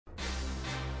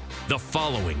The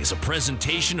following is a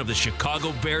presentation of the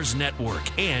Chicago Bears Network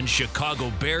and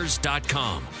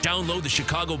ChicagoBears.com. Download the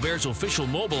Chicago Bears official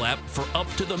mobile app for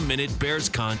up-to-the-minute Bears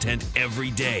content every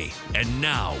day. And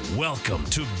now, welcome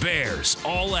to Bears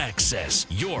All Access,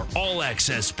 your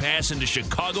all-access pass into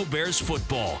Chicago Bears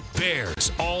football.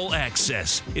 Bears All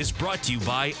Access is brought to you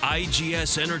by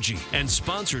IGS Energy and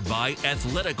sponsored by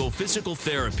Athletico Physical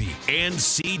Therapy and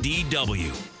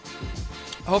CDW.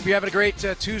 I hope you're having a great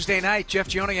Tuesday night. Jeff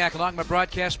Joniak along with my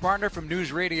broadcast partner from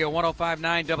News Radio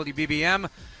 105.9 WBBM,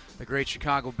 the great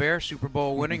Chicago Bears Super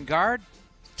Bowl winning guard,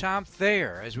 Tom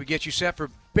Thayer, as we get you set for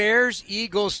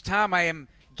Bears-Eagles. Tom, I am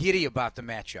giddy about the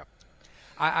matchup.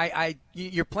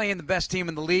 You're playing the best team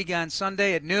in the league on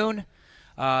Sunday at noon.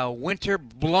 Winter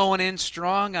blowing in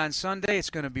strong on Sunday.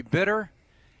 It's going to be bitter.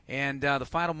 And the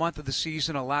final month of the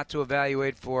season, a lot to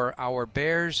evaluate for our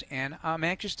Bears, and I'm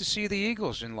anxious to see the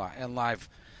Eagles in live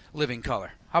living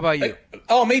color. How about you?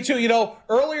 Oh, me too. You know,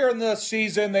 earlier in the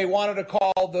season, they wanted to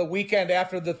call the weekend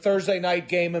after the Thursday night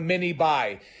game a mini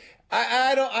bye.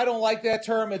 I don't like that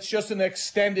term. It's just an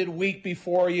extended week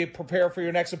before you prepare for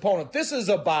your next opponent. This is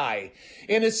a bye,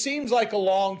 and it seems like a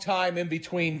long time in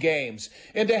between games.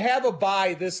 And to have a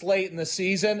bye this late in the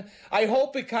season, I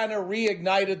hope it kind of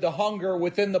reignited the hunger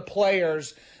within the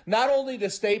players, not only to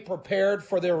stay prepared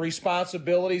for their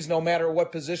responsibilities no matter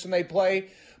what position they play,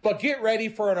 but get ready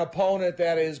for an opponent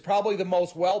that is probably the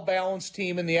most well-balanced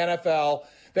team in the NFL,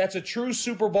 that's a true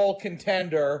Super Bowl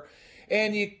contender.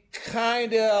 And you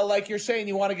kind of, like you're saying,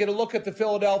 you want to get a look at the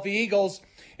Philadelphia Eagles,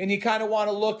 and you kind of want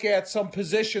to look at some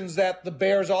positions that the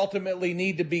Bears ultimately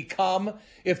need to become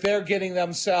if they're getting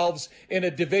themselves in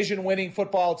a division-winning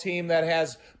football team that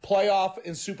has playoff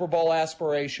and Super Bowl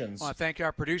aspirations. I want to thank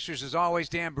our producers, as always,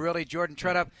 Dan Barilli, Jordan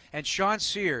Tredup, and Sean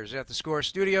Sears at the Score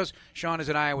Studios. Sean is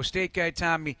an Iowa State guy.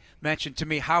 Tommy mentioned to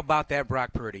me, how about that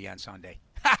Brock Purdy on Sunday?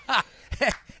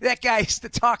 That guy is the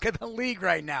talk of the league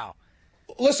right now.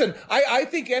 Listen, I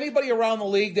think anybody around the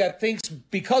league that thinks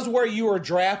because where you were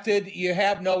drafted, you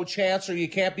have no chance or you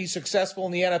can't be successful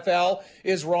in the NFL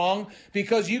is wrong,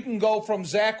 because you can go from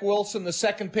Zach Wilson, the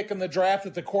second pick in the draft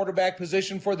at the quarterback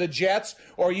position for the Jets,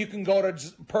 or you can go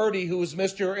to Purdy, who is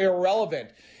Mr.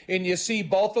 Irrelevant. And you see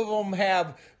both of them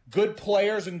have good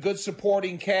players and good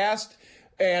supporting cast,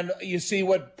 and you see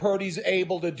what Purdy's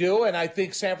able to do. And I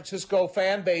think San Francisco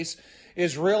fan base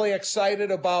is really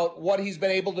excited about what he's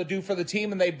been able to do for the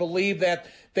team, and they believe that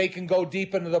they can go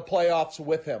deep into the playoffs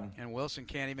with him. And Wilson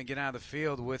can't even get out of the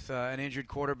field with an injured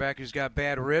quarterback who's got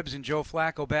bad ribs, and Joe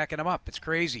Flacco backing him up. It's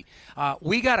crazy.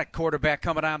 We got a quarterback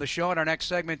coming on the show in our next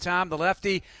segment, Tom, the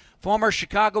lefty, former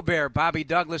Chicago Bear, Bobby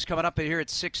Douglas, coming up here at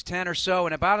 6:10 or so.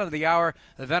 And about the hour,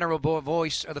 the venerable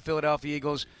voice of the Philadelphia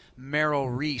Eagles, Merrill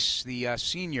Reese, the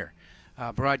senior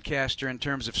broadcaster in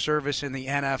terms of service in the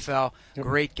NFL.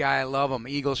 Great guy. I love him.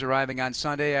 Eagles arriving on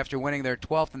Sunday after winning their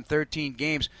 12th and 13th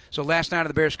games. So last night on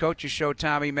the Bears Coaches Show,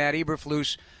 Tommy, Matt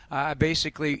Eberflus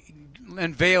basically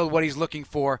unveiled what he's looking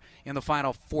for in the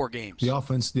final 4 games. The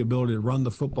offense, the ability to run the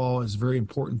football is very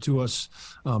important to us.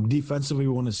 Defensively,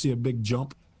 we want to see a big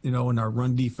jump, in our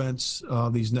run defense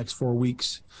these next 4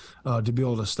 weeks to be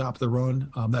able to stop the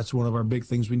run. That's one of our big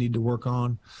things we need to work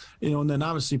on. And then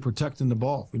obviously protecting the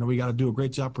ball. We got to do a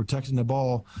great job protecting the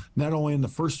ball, not only in the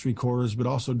first 3 quarters, but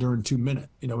also during 2 minute.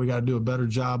 We got to do a better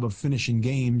job of finishing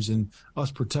games, and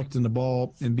us protecting the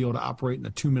ball and be able to operate in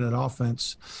a 2-minute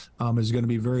offense is going to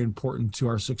be very important to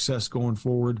our success going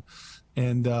forward.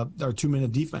 And our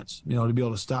 2-minute defense, to be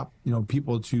able to stop,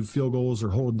 people to field goals or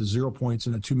hold to 0 points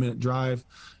in a 2-minute drive,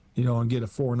 and get a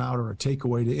 4-and-out or a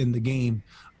takeaway to end the game.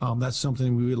 That's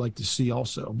something we would like to see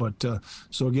also. But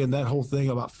so again, that whole thing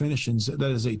about finishing,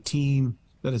 that is a team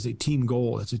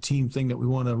goal. It's a team thing that we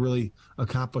want to really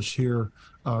accomplish here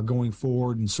going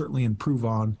forward, and certainly improve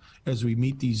on as we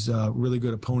meet these really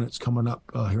good opponents coming up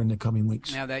here in the coming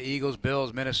weeks. Now that Eagles,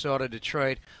 Bills, Minnesota,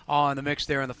 Detroit, all in the mix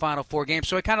there in the final 4 games.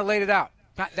 So I kind of laid it out.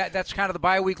 That's kind of the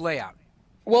bye week layout.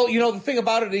 Well, the thing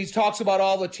about it, he talks about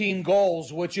all the team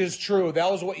goals, which is true.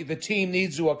 That was what the team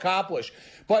needs to accomplish.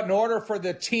 But in order for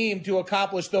the team to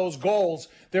accomplish those goals,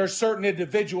 there are certain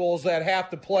individuals that have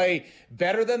to play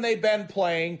better than they've been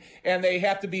playing, and they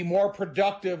have to be more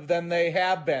productive than they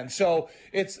have been. So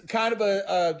it's kind of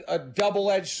a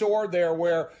double-edged sword there,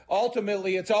 where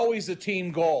ultimately it's always a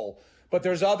team goal. But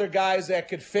there's other guys that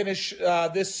could finish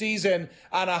this season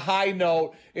on a high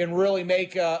note and really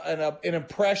make an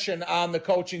impression on the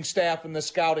coaching staff and the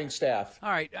scouting staff. All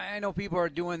right, I know people are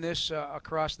doing this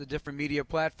across the different media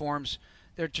platforms.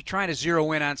 They're trying to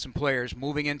zero in on some players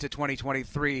moving into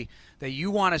 2023 that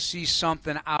you want to see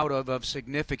something out of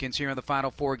significance here in the final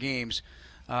 4 games.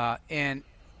 And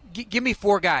give me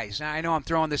 4 guys. I know I'm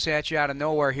throwing this at you out of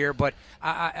nowhere here, but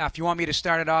if you want me to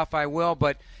start it off, I will.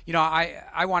 But,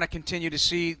 I want to continue to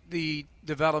see the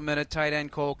development of tight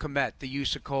end Cole Kmet, the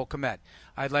use of Cole Kmet.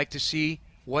 I'd like to see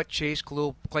what Chase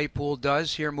Claypool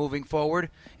does here moving forward.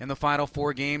 In the final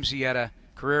 4 games, he had a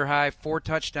career-high 4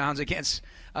 touchdowns against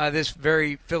this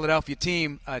very Philadelphia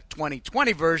team, a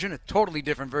 2020 version, a totally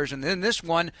different version than this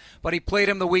one, but he played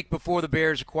him the week before the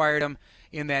Bears acquired him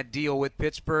in that deal with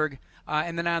Pittsburgh.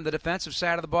 And then on the defensive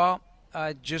side of the ball,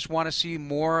 just want to see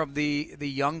more of the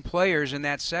young players in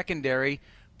that secondary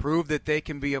prove that they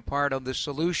can be a part of the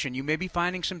solution. You may be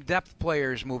finding some depth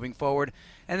players moving forward,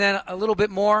 and then a little bit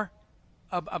more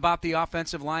about the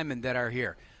offensive linemen that are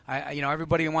here.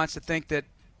 Everybody wants to think that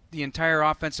the entire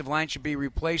offensive line should be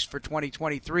replaced for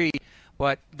 2023,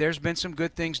 but there's been some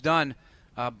good things done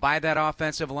by that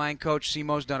offensive line coach.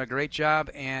 Simo's done a great job,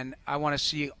 and I want to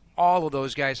see all of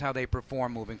those guys how they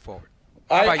perform moving forward.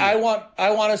 I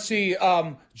want to see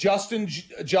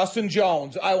Justin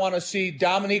Jones. I want to see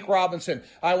Dominique Robinson.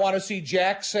 I want to see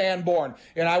Jack Sanborn.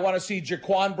 And I want to see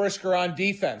Jaquan Brisker on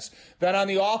defense. Then on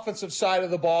the offensive side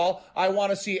of the ball, I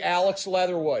want to see Alex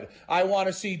Leatherwood. I want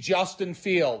to see Justin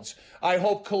Fields. I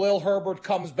hope Khalil Herbert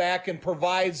comes back and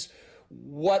provides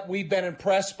what we've been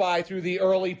impressed by through the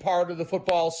early part of the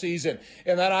football season.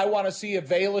 And then I want to see if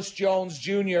Velus Jones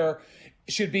Jr.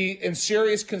 should be in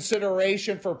serious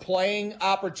consideration for playing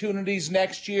opportunities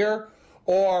next year,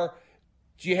 or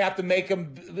do you have to make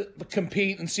him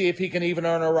compete and see if he can even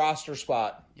earn a roster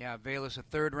spot? Yeah, Velus, a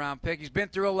 3rd-round pick. He's been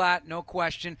through a lot, no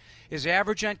question. His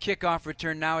average on kickoff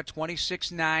return now at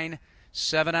 26.9,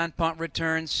 7 on punt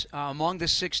returns. Among the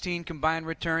 16 combined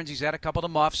returns, he's had a couple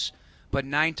of muffs, but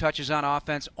 9 touches on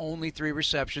offense, only 3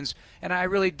 receptions. And I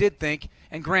really did think,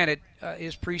 and granted,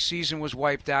 his preseason was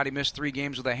wiped out. He missed 3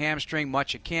 games with a hamstring,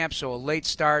 much at camp, so a late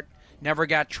start. Never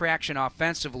got traction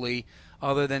offensively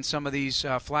other than some of these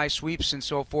fly sweeps and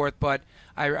so forth. But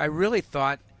I really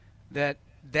thought that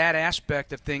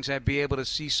aspect of things, I'd be able to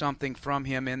see something from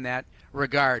him in that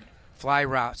regard. Fly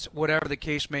routes, whatever the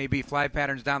case may be, fly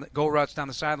patterns, go routes down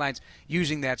the sidelines,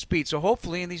 using that speed. So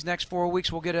hopefully in these next 4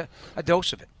 weeks we'll get a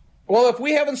dose of it. Well, if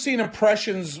we haven't seen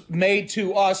impressions made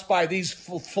to us by these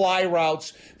fly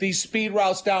routes, these speed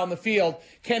routes down the field,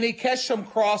 can he catch some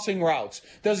crossing routes?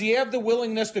 Does he have the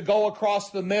willingness to go across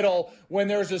the middle when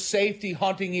there's a safety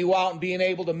hunting you out and being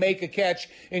able to make a catch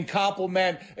and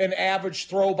complement an average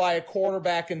throw by a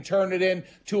quarterback and turn it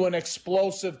into an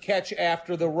explosive catch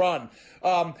after the run?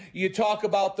 You talk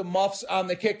about the muffs on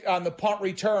the kick, on the punt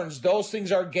returns. Those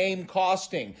things are game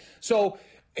costing. So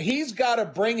he's got to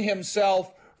bring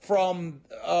himself from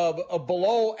a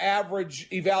below average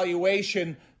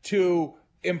evaluation to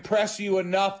impress you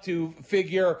enough to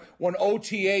figure when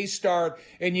OTAs start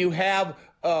and you have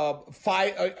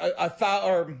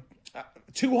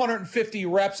 250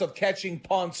 reps of catching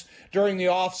punts during the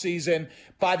offseason.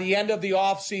 By the end of the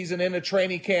offseason in a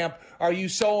training camp, are you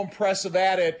so impressive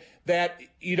at it that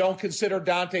you don't consider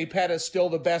Dante Pettis still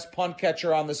the best punt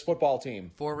catcher on this football team?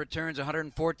 4 returns,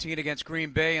 114 against Green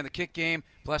Bay in the kick game,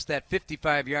 plus that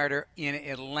 55-yarder in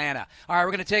Atlanta. All right, we're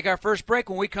going to take our first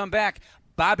break. When we come back,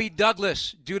 Bobby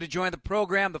Douglas, due to join the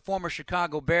program, the former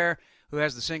Chicago Bear, who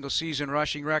has the single-season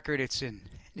rushing record. It's in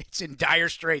dire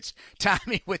straits.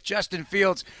 Tommy with Justin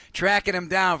Fields tracking him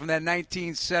down from that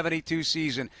 1972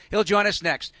 season. He'll join us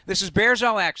next. This is Bears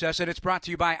All Access, and it's brought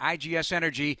to you by IGS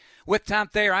Energy. With Tom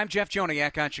Thayer, I'm Jeff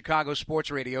Joniak on Chicago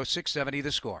Sports Radio, 670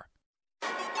 The Score.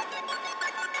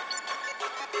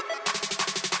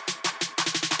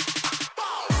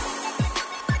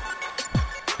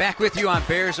 Back with you on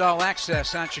Bears All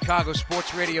Access on Chicago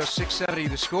Sports Radio, 670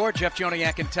 The Score. Jeff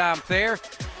Joniak and Tom Thayer.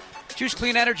 Choose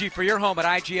clean energy for your home at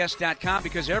IGS.com,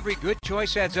 because every good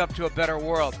choice adds up to a better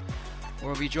world.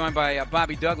 We'll be joined by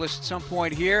Bobby Douglas at some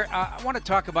point here. I want to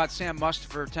talk about Sam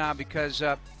Mustipher, Tom, because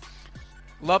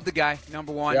love the guy,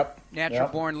 number one.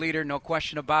 Natural-born leader, no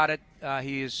question about it.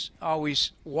 He is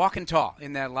always walking tall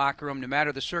in that locker room, no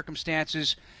matter the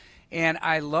circumstances. And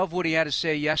I love what he had to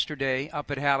say yesterday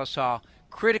up at Hallis Hall.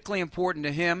 Critically important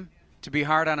to him to be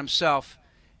hard on himself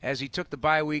as he took the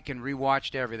bye week and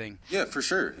rewatched everything. Yeah, for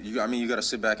sure. You got to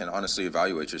sit back and honestly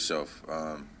evaluate yourself.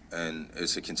 And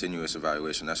it's a continuous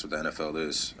evaluation. That's what the NFL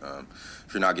is.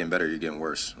 If you're not getting better, you're getting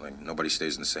worse. Like, nobody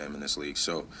stays the same in this league.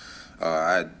 So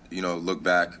I look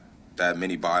back, that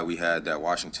mini bye we had, that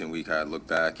Washington week, I look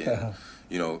back and,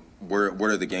 where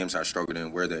are the games I struggled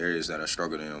in, where are the areas that I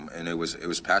struggled in, and it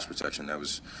was pass protection. That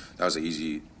was an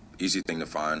easy thing to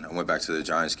find. I went back to the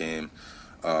Giants game,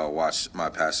 watched my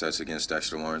pass sets against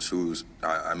Dexter Lawrence, who's,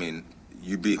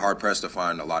 you'd be hard-pressed to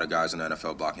find a lot of guys in the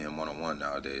NFL blocking him one-on-one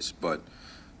nowadays. But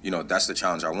that's the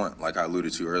challenge I want. Like I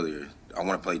alluded to earlier, I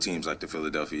want to play teams like the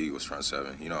Philadelphia Eagles front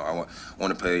seven. I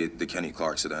want to play the Kenny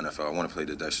Clarks of the NFL. I want to play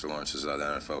the Dexter Lawrences of the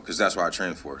NFL because that's what I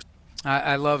train for.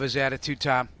 I love his attitude,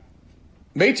 Tom.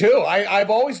 Me too. I've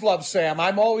always loved Sam.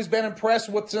 I've always been impressed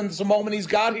with since the moment he's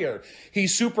got here.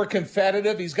 He's super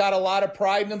competitive. He's got a lot of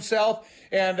pride in himself,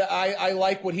 and I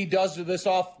like what he does for this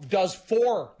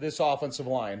offensive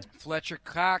line. Fletcher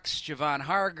Cox, Javon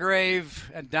Hargrave,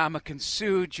 Ndamukong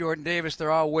Suh, Jordan Davis, they're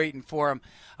all waiting for him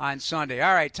on Sunday.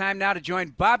 All right, time now to join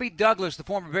Bobby Douglas, the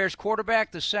former Bears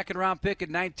quarterback, the second-round pick in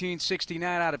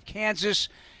 1969 out of Kansas,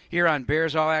 here on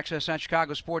Bears All Access on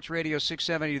Chicago Sports Radio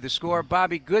 670 The Score.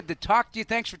 Bobby, good to talk to you.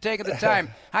 Thanks for taking the time.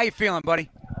 How you feeling, buddy?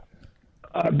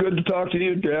 Good to talk to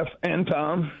you, Jeff and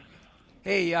Tom.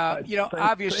 Hey,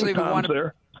 obviously we want to.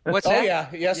 There. What's that? Oh yeah,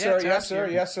 yes sir, yes sir,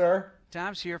 yes sir.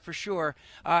 Tom's here for sure.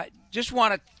 Just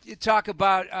want to talk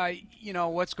about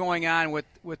what's going on with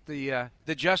the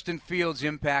Justin Fields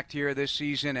impact here this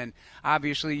season, and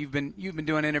obviously you've been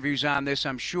doing interviews on this,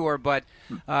 I'm sure, but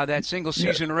that single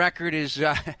season record is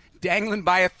dangling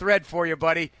by a thread for you,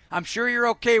 buddy. I'm sure you're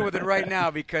okay with it right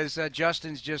now because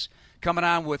Justin's just coming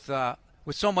on with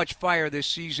so much fire this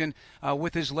season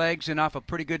with his legs and off a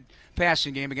pretty good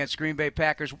passing game against Green Bay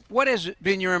Packers. What has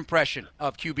been your impression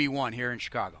of QB1 here in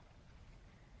Chicago?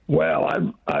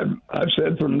 Well, I've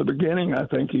said from the beginning, I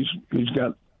think he's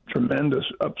got tremendous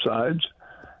upsides.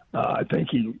 I think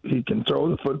he can throw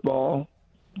the football,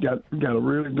 got a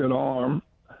really good arm.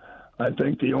 I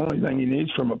think the only thing he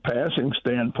needs from a passing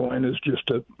standpoint is just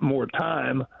more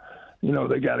time.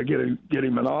 They got to get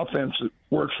him an offense that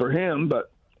works for him,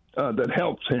 but that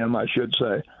helps him, I should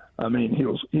say. I mean,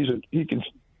 he can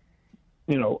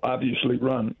obviously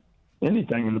run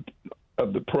anything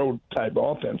of the pro type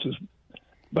offenses.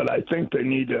 But I think they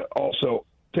need to also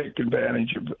take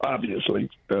advantage of, obviously,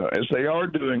 as they are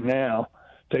doing now,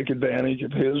 take advantage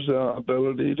of his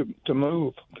ability to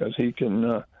move because he's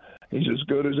as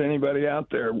good as anybody out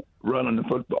there running the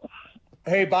football.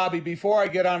 Hey, Bobby, before I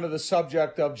get onto the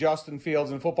subject of Justin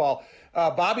Fields and football,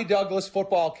 Bobby Douglas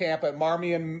football camp at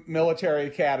Marmion Military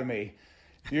Academy.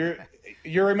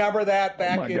 You remember that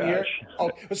back in here?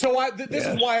 Oh, so this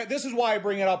is why I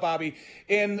bring it up, Bobby.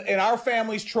 In our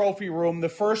family's trophy room, the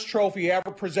first trophy ever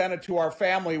presented to our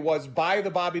family was by the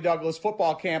Bobby Douglas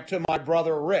football camp to my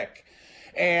brother Rick.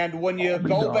 And when you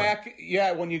go back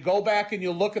and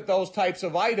you look at those types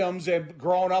of items, and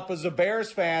growing up as a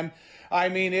Bears fan, I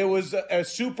mean, it was a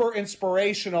super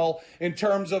inspirational in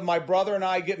terms of my brother and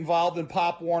I get involved in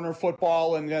Pop Warner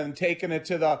football and then taking it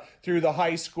through the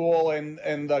high school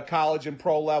and the college and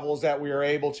pro levels that we were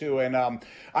able to. And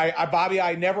Bobby,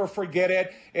 I never forget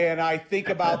it, and I think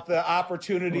about the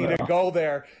opportunity to go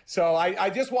there. So I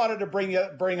just wanted to bring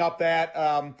up that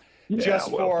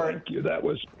thank you. That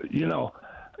was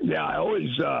I always.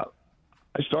 I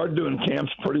started doing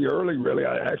camps pretty early, really.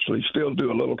 I actually still do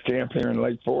a little camp here in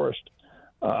Lake Forest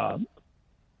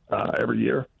every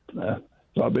year.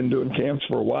 So I've been doing camps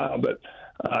for a while, but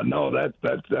that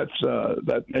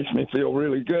makes me feel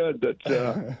really good that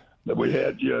that we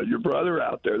had your brother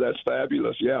out there. That's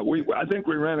fabulous. Yeah, I think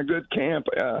we ran a good camp.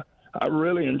 I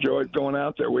really enjoyed going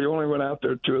out there. We only went out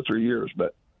there 2 or 3 years,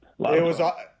 but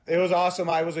it was awesome.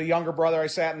 I was a younger brother. I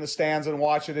sat in the stands and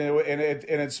watched it, and it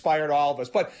inspired all of us.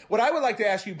 But what I would like to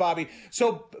ask you, Bobby,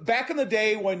 so back in the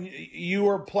day when you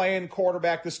were playing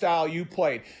quarterback the style you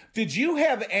played, did you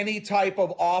have any type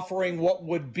of offering what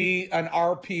would be an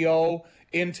RPO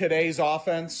in today's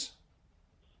offense?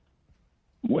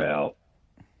 Well,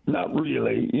 not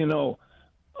really.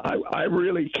 I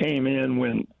really came in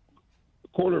when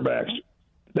quarterbacks,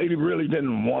 they really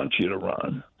didn't want you to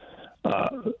run.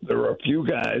 There were a few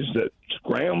guys that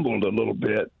scrambled a little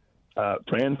bit.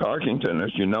 Fran Tarkington,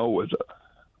 as you know, was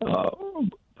a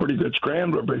pretty good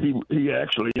scrambler, but he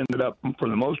actually ended up, for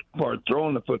the most part,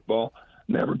 throwing the football,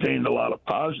 never gained a lot of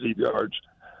positive yards.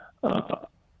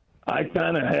 I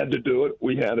kind of had to do it.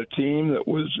 We had a team that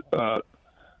was,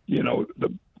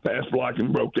 the pass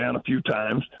blocking broke down a few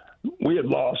times. They had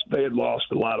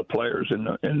lost a lot of players in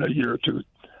the year or two.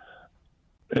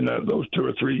 In those 2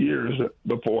 or 3 years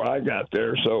before I got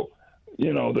there. So,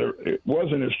 it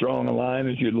wasn't as strong a line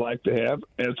as you'd like to have,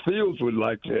 as Fields would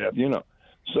like to have,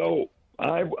 So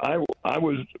I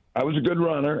was a good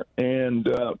runner, and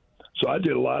so I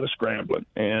did a lot of scrambling.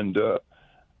 And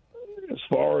as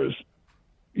far as,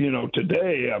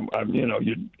 today,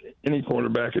 any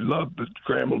quarterback would love to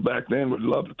scramble back then, would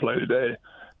love to play today.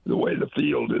 The way the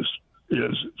field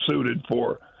is suited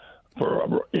for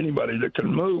anybody that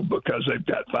can move, because they've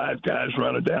got 5 guys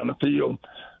running down the field.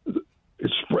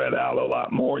 it's spread out a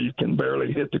lot more. You can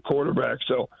barely hit the quarterback.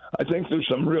 So I think there's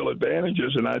some real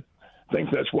advantages, and I think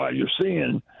that's why you're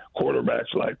seeing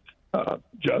quarterbacks like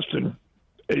Justin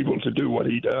able to do what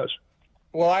he does.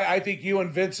 Well, I think you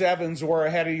and Vince Evans were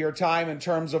ahead of your time in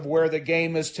terms of where the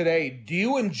game is today. Do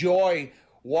you enjoy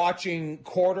watching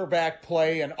quarterback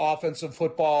play in offensive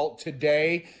football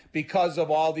today because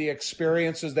of all the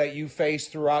experiences that you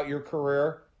faced throughout your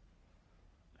career?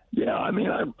 Yeah, I mean,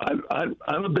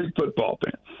 I'm a big football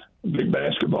fan, a big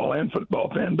basketball and football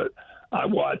fan, but I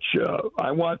watch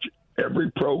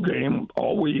every pro game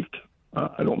all week.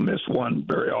 I don't miss one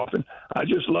very often. I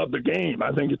just love the game.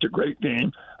 I think it's a great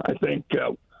game. I think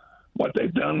what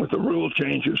they've done with the rule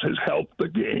changes has helped the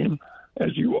game,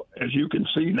 as you can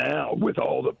see now with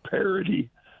all the parity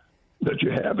that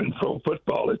you have in pro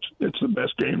football. It's the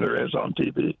best game there is on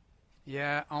TV.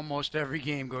 Yeah, almost every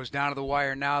game goes down to the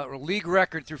wire now. A league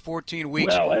record through 14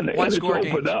 weeks. Well, and it's opened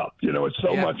games. up. You know, it's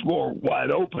so much more wide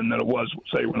open than it was,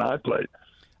 say, when I played.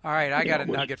 All right, I got a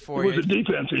nugget for you. It was a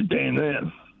defensive game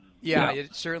then. Yeah,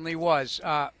 it certainly was.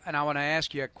 And I want to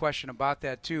ask you a question about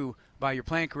that, too, about your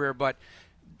playing career. But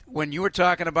when you were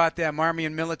talking about that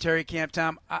Marmion military camp,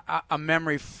 Tom, a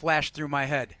memory flashed through my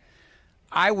head.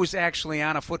 I was actually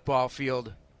on a football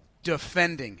field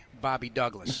defending Bobby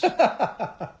Douglas.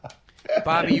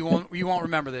 Bobby, you won't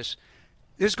remember this.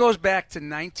 This goes back to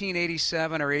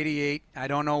 1987 or 88, I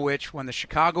don't know which, when the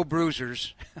Chicago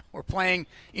Bruisers were playing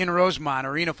in Rosemont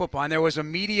Arena football, and there was a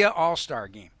media all-star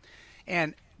game.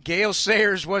 And Gale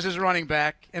Sayers was his running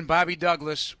back, and Bobby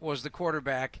Douglas was the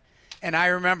quarterback. And I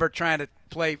remember trying to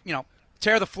play,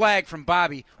 tear the flag from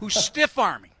Bobby, who's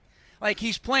stiff-arming. Like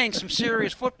he's playing some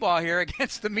serious football here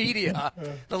against the media.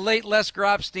 The late Les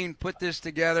Grobstein put this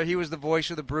together. He was the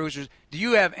voice of the Bruisers. Do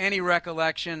you have any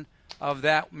recollection of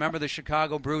that? Remember the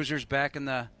Chicago Bruisers back in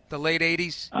the late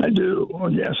 80s? I do. Oh,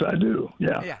 yes, I do.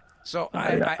 Yeah. Yeah. So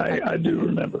I do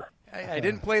remember. I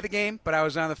didn't play the game, but I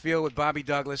was on the field with Bobby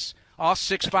Douglas, all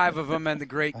 6'5" of them, and the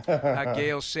great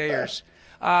Gale Sayers.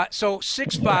 So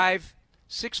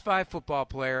 6'5" football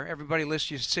player. Everybody lists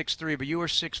you 6'3", but you were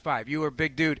 6'5". You were a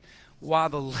big dude. Wow,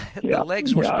 the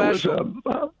legs were special.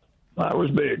 I was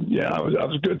big. Yeah, I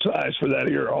was good size for that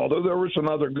era. Although there were some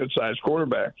other good sized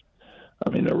quarterbacks.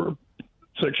 I mean, there were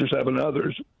 6 or 7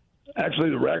 others. Actually,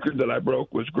 the record that I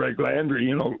broke was Greg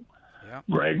Landry.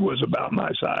 Greg was about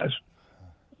my size,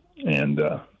 and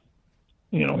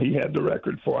he had the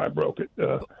record before I broke it.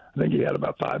 I think he had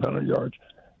about 500 yards,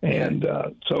 and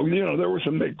so there were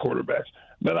some big quarterbacks.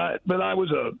 But I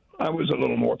was a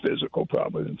little more physical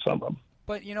probably than some of them.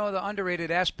 But, the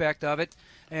underrated aspect of it,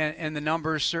 and the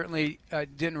numbers certainly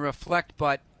didn't reflect,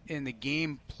 but in the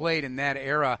game played in that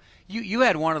era, you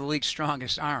had one of the league's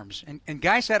strongest arms. And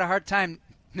guys had a hard time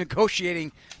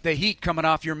negotiating the heat coming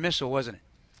off your missile, wasn't it?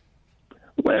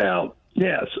 Well,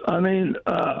 yes. I mean,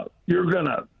 if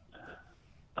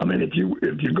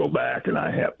you go back, and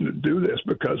I happen to do this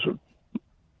because of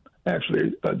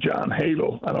actually John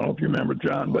Hadel. I don't know if you remember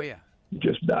John, but he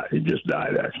just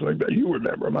died actually, but you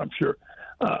remember him, I'm sure.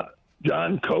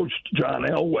 John coached John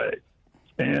Elway,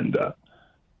 and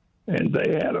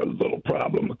they had a little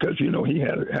problem because he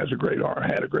had a great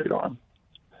arm,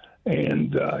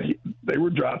 and they were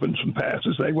dropping some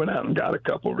passes. They went out and got a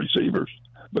couple of receivers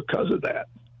because of that.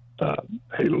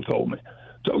 Hadel told me.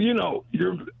 So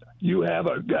you have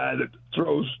a guy that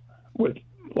throws with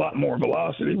a lot more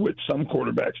velocity, which some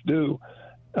quarterbacks do.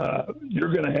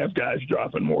 You're going to have guys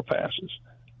dropping more passes,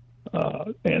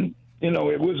 and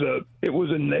it was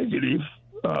a negative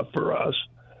for us,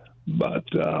 but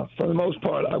for the most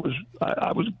part, I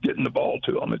was getting the ball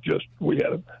to them. It just we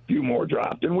had a few more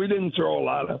dropped, and we didn't throw a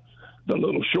lot of the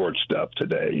little short stuff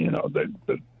today.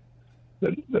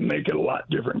 That make it a lot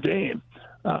different game.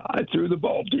 I threw the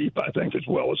ball deep, I think, as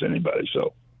well as anybody.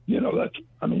 So you don't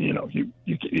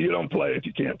play if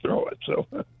you can't throw it. So.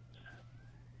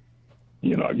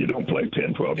 You don't play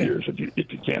 10, 12 years if you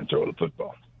can't throw the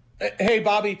football. Hey,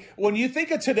 Bobby, when you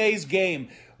think of today's game,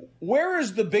 where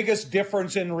is the biggest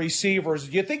difference in receivers?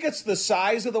 Do you think it's the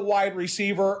size of the wide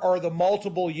receiver or the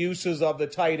multiple uses of the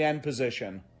tight end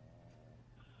position?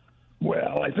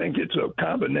 Well, I think it's a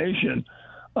combination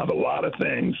of a lot of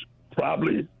things.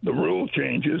 Probably the rule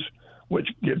changes, which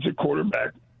gives a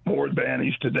quarterback more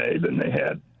advantage today than they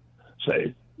had,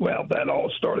 that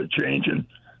all started changing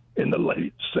in the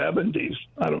late 70s.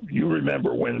 You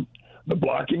remember when the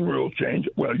blocking rule changed?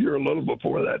 Well, you're a little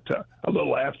before that, a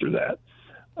little after that.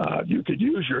 You could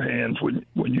use your hands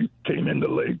when you came in the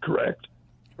league, correct?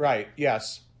 Right,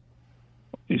 yes.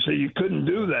 You see, you couldn't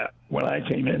do that when I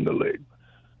came in the league.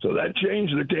 So that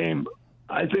changed the game,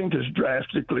 I think, as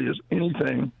drastically as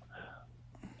anything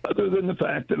other than the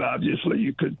fact that obviously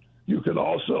you could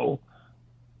also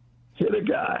hit a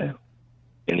guy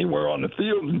anywhere on the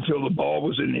field until the ball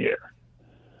was in the air.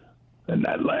 And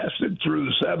that lasted through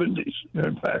the 70s.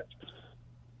 In fact,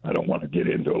 I don't want to get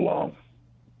into a long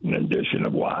rendition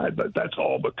of why, but that's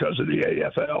all because of the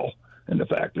AFL and the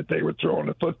fact that they were throwing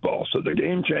the football. So the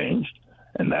game changed,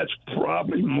 and that's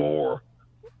probably more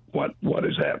what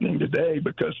is happening today,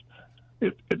 because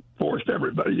it forced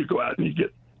everybody. You go out and you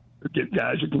get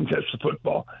guys who can catch the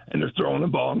football, and they're throwing the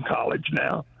ball in college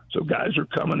now. So guys are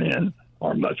coming in,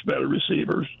 are much better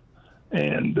receivers,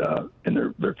 and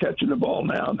they're catching the ball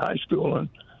now in high school, and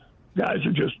guys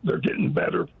they're getting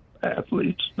better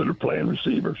athletes that are playing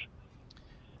receivers.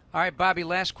 All right, Bobby,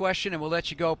 last question, and we'll let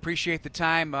you go. Appreciate the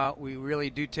time. We really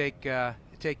do take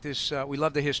this. We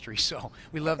love the history, so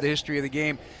we love the history of the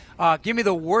game. Give me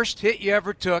the worst hit you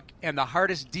ever took and the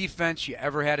hardest defense you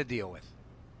ever had to deal with.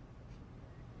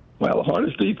 Well, the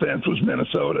hardest defense was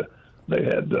Minnesota. They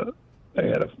had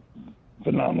a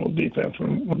phenomenal defense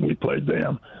when we played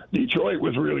them. Detroit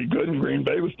was really good, and Green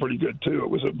Bay was pretty good too. It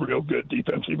was a real good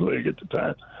defensive league at the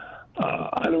time.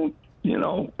 I don't,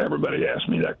 everybody asked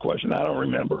me that question. I don't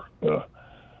remember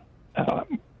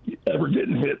ever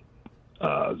getting hit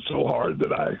so hard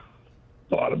that I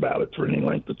thought about it for any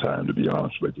length of time, to be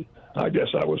honest with you. I guess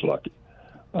I was lucky.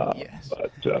 Yes.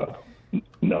 But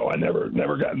no, I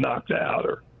never got knocked out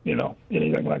or,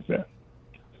 anything like that.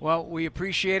 Well, we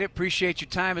appreciate it. Appreciate your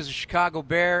time as a Chicago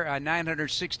Bear.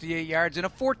 968 yards in a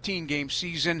 14-game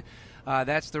season.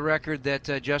 That's the record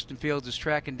that Justin Fields is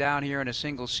tracking down here in a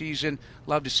single season.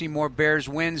 Love to see more Bears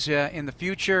wins in the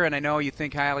future, and I know you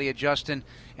think highly of Justin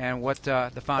and what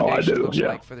the foundation looks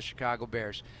like for the Chicago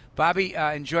Bears. Bobby,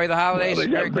 enjoy the holidays. Well,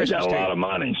 Merry Christmas they got a to you. lot of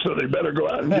money, so they better go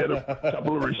out and get a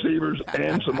couple of receivers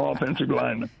and some offensive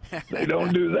linemen. They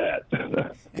don't do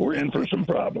that, we're in for some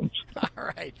problems. All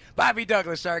right. Bobby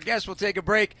Douglas, our guest. We'll take a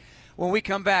break. When we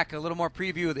come back, a little more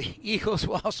preview of the Eagles.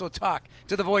 We'll also talk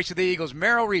to the voice of the Eagles,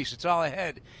 Merrill Reese. It's all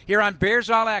ahead here on Bears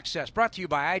All Access, brought to you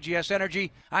by IGS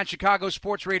Energy on Chicago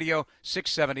Sports Radio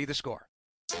 670 The Score.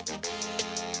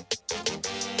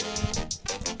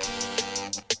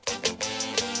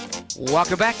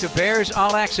 Welcome back to Bears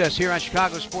All Access here on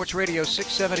Chicago Sports Radio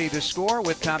 670 The Score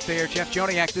with Tom Thayer, Jeff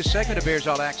Joniak. This segment of Bears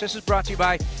All Access is brought to you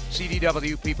by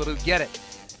CDW, people who get it.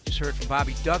 Just heard from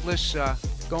Bobby Douglas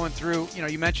going through,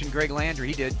 you mentioned Greg Landry,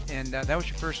 he did, and that was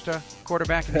your first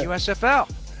quarterback in the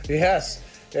USFL. Yes.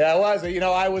 Yeah, I was.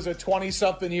 I was a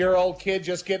 20-something-year-old kid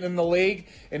just getting in the league,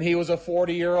 and he was a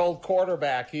 40-year-old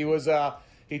quarterback.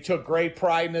 He took great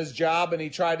pride in his job, and he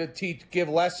tried to give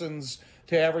lessons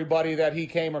to everybody that he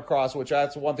came across, which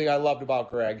that's one thing I loved about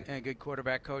Greg. And a good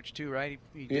quarterback coach, too, right?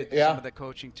 He did some of the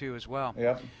coaching, too, as well.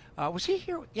 Yeah. Was he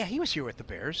here? Yeah, he was here with the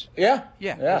Bears. Yeah.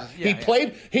 He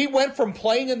played. He went from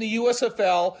playing in the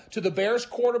USFL to the Bears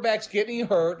quarterbacks getting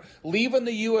hurt, leaving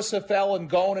the USFL and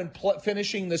going and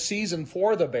finishing the season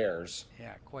for the Bears.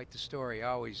 Yeah, quite the story.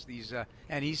 Always these,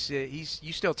 and you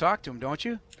still talk to him, don't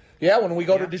you? Yeah, when we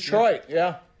go to Detroit.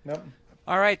 Yeah. Yep.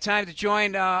 All right, time to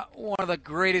join one of the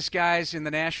greatest guys in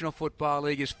the National Football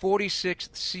League. His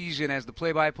 46th season as the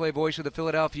play-by-play voice of the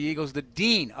Philadelphia Eagles, the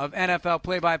dean of NFL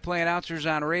play-by-play announcers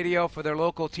on radio for their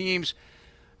local teams.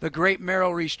 The great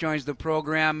Merrill Reese joins the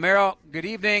program. Merrill, good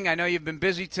evening. I know you've been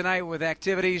busy tonight with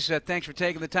activities. Thanks for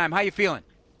taking the time. How you feeling?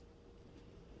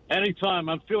 Anytime.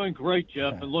 I'm feeling great,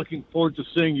 Jeff, and looking forward to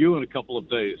seeing you in a couple of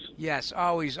days. Yes,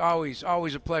 always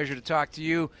a pleasure to talk to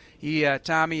you.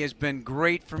 Tommy has been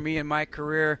great for me in my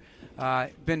career,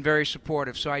 been very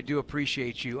supportive, so I do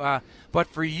appreciate you. But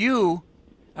for you,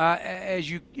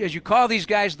 as you call these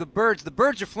guys the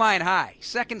Birds are flying high.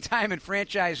 Second time in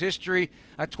franchise history,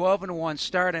 a 12-1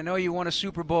 start. I know you won a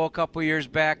Super Bowl a couple years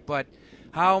back, but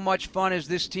how much fun is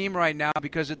this team right now?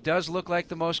 Because it does look like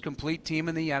the most complete team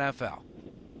in the NFL.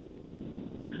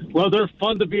 Well, they're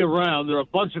fun to be around. They're a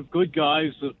bunch of good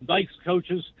guys, nice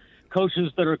coaches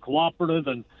that are cooperative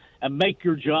and make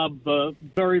your job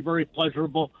very, very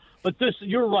pleasurable. But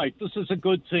you're right, this is a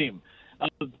good team.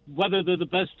 Whether they're the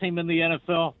best team in the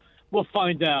NFL, we'll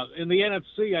find out. In the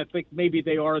NFC, I think maybe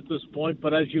they are at this point.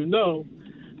 But as you know,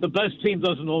 the best team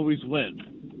doesn't always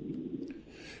win.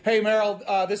 Hey, Merrill,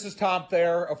 this is Tom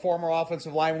Thayer, a former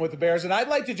offensive lineman with the Bears, and I'd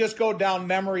like to just go down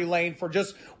memory lane for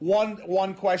just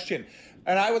one question.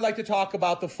 And I would like to talk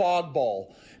about the Fog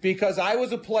Bowl, because I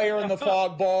was a player in the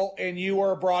Fog Bowl and you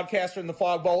were a broadcaster in the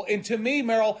Fog Bowl. And to me,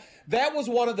 Merrill, that was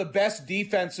one of the best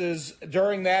defenses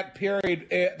during that period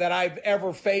that I've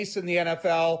ever faced in the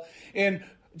NFL. And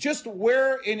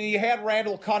you had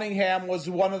Randall Cunningham was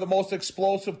one of the most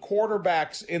explosive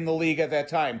quarterbacks in the league at that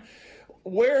time.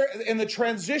 Where in the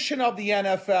transition of the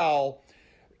NFL,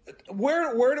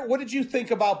 what did you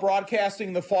think about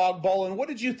broadcasting the Fog Bowl, and what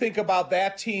did you think about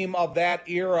that team of that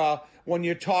era when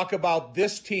you talk about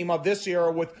this team of this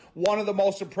era with one of the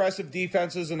most impressive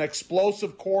defenses, an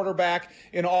explosive quarterback,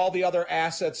 and all the other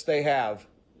assets they have?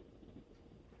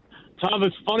 Tom,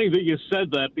 it's funny that you said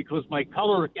that because my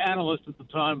color analyst at the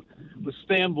time was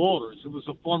Stan Walters, who was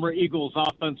a former Eagles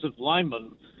offensive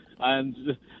lineman. And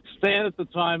Stan at the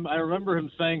time, I remember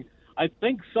him saying, I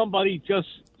think somebody just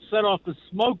set off a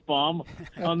smoke bomb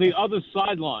on the other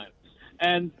sideline.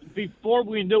 And before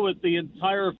we knew it, the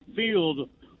entire field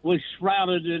was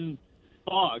shrouded in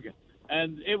fog.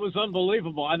 And it was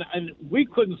unbelievable. And we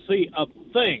couldn't see a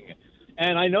thing.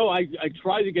 And I know I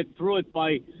tried to get through it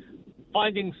by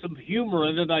finding some humor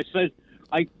in it. I said,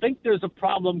 I think there's a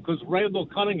problem because Randall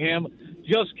Cunningham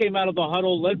just came out of the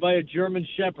huddle led by a German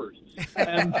Shepherd.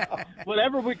 And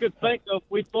whatever we could think of,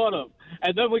 we thought of.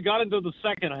 And then we got into the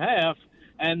second half,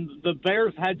 and the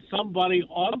Bears had somebody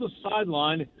on the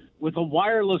sideline with a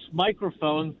wireless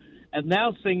microphone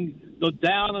announcing the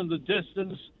down and the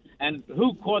distance and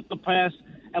who caught the pass.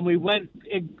 And we went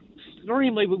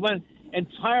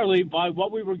entirely by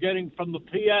what we were getting from the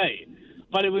PA.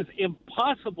 But it was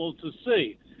impossible to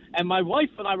see. And my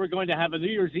wife and I were going to have a New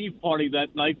Year's Eve party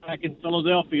that night back in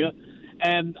Philadelphia.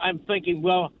 And I'm thinking,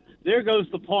 well, there goes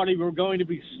the party. We're going to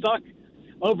be stuck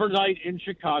overnight in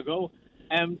Chicago.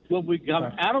 And when we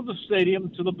got out of the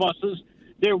stadium to the buses,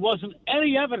 there wasn't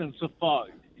any evidence of fog.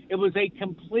 It was a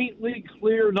completely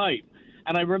clear night.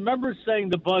 And I remember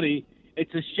saying to Buddy,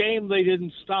 it's a shame they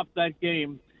didn't stop that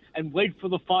game and wait for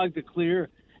the fog to clear.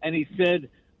 And he said,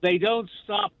 they don't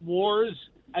stop wars,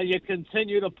 and you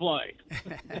continue to play.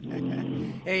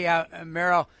 Hey,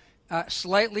 Merrill,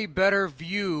 slightly better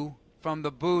view from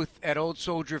the booth at Old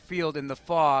Soldier Field in the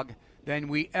fog than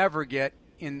we ever get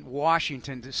in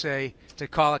Washington to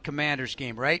call a Commanders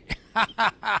game, right?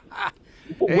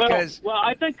 Well,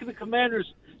 I think the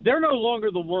Commanders, they're no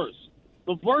longer the worst.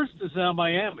 The worst is now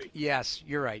Miami. Yes,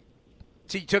 you're right.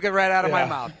 So you took it right out of my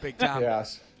mouth, Big Tom.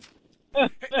 Yes.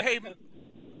 Hey,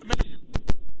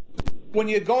 when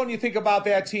you go and you think about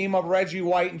that team of Reggie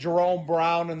White and Jerome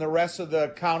Brown and the rest of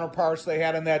the counterparts they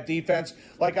had in that defense,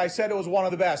 like I said, it was one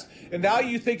of the best. And now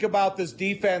you think about this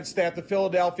defense that the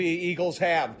Philadelphia Eagles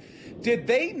have. Did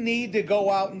they need to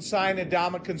go out and sign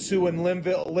Ndamukong Suh and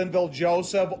Linval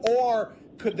Joseph, or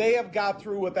could they have got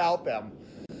through without them?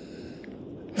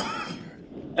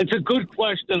 It's a good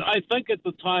question. I think at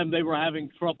the time they were having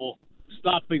trouble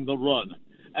stopping the run,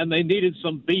 and they needed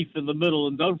some beef in the middle.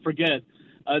 And don't forget,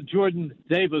 Jordan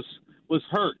Davis was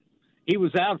hurt. He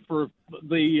was out for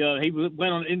he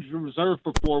went on injured reserve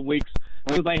for 4 weeks,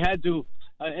 so they had to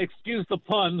excuse the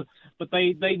pun, but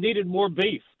they needed more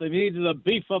beef. They needed to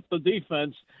beef up the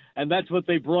defense, and that's what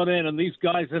they brought in. And these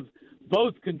guys have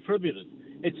both contributed.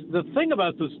 It's the thing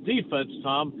about this defense,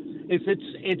 Tom, is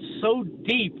it's so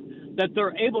deep that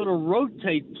they're able to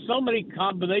rotate so many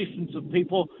combinations of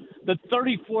people that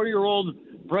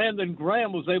 34-year-old Brandon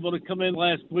Graham was able to come in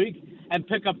last week and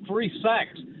pick up 3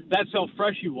 sacks. That's how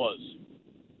fresh he was.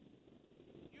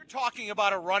 You're talking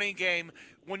about a running game.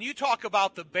 When you talk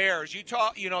about the Bears, you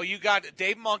got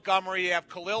Dave Montgomery, you have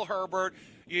Khalil Herbert,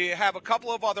 you have a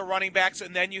couple of other running backs,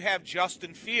 and then you have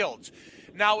Justin Fields.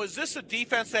 Now, is this a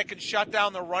defense that can shut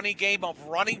down the running game of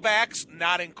running backs,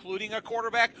 not including a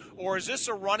quarterback, or is this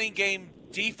a running game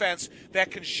defense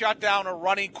that can shut down a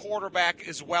running quarterback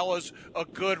as well as a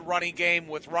good running game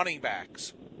with running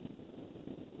backs?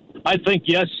 I think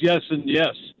yes, and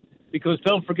yes. Because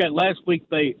don't forget, last week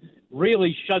they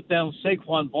really shut down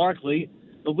Saquon Barkley.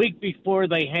 The week before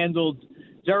they handled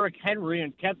Derrick Henry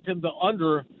and kept him to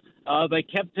under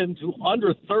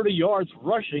 30 yards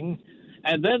rushing.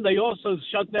 And then they also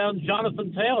shut down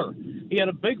Jonathan Taylor. He had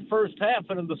a big first half,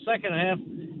 and in the second half,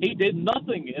 he did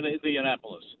nothing in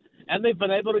Indianapolis. And they've been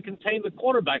able to contain the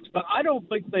quarterbacks. But I don't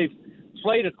think they've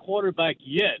played a quarterback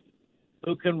yet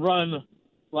who can run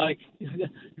like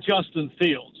Justin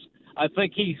Fields. I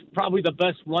think he's probably the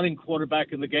best running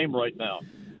quarterback in the game right now.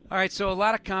 All right, so a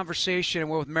lot of conversation.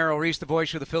 We're with Merrill Reese, the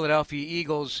voice of the Philadelphia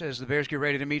Eagles, as the Bears get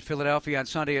ready to meet Philadelphia on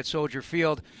Sunday at Soldier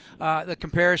Field. The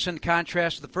comparison,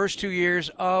 contrast to the first 2 years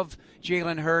of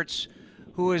Jalen Hurts,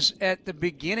 who was at the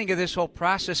beginning of this whole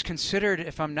process considered,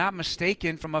 if I'm not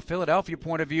mistaken, from a Philadelphia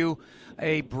point of view,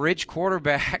 a bridge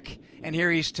quarterback. And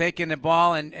here he's taking the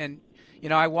ball and you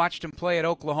know, I watched him play at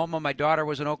Oklahoma. My daughter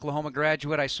was an Oklahoma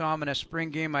graduate. I saw him in a spring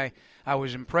game. I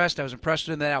was impressed. I was impressed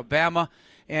with him in Alabama,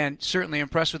 and certainly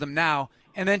impressed with him now.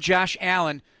 And then Josh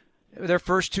Allen, their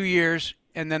first 2 years,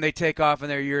 and then they take off in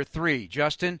their year 3.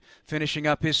 Justin, finishing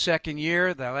up his second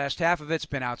year, the last half of it's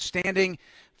been outstanding,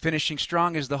 finishing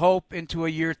strong is the hope into a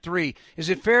year 3. Is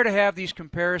it fair to have these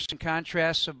comparison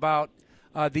contrasts about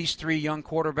these 3 young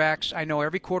quarterbacks? I know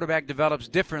every quarterback develops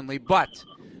differently, but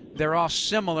they're all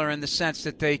similar in the sense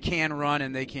that they can run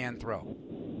and they can throw.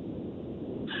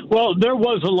 Well, there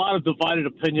was a lot of divided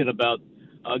opinion about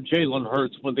Jalen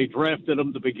Hurts when they drafted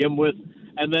him to begin with.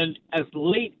 And then as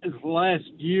late as last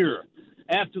year,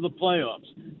 after the playoffs,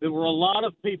 there were a lot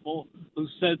of people who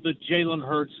said that Jalen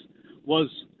Hurts was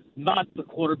not the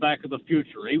quarterback of the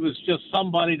future. He was just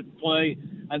somebody to play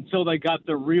until they got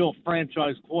their real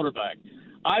franchise quarterback.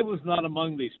 I was not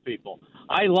among these people.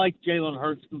 I liked Jalen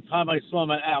Hurts from the time I saw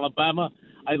him at Alabama.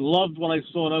 I loved what I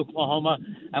saw in Oklahoma,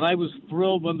 and I was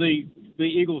thrilled when the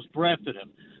Eagles drafted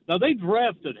him. Now, they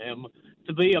drafted him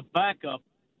to be a backup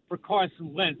for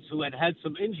Carson Wentz, who had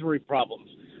some injury problems.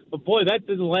 But, boy, that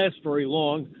didn't last very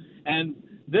long, and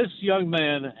this young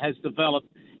man has developed.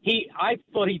 I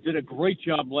thought he did a great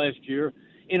job last year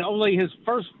in only his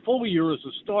first full year as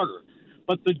a starter.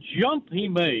 But the jump he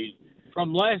made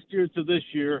from last year to this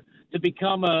year to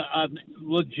become a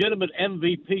legitimate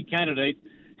MVP candidate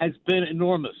has been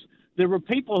enormous. There were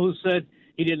people who said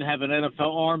he didn't have an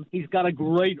NFL arm. He's got a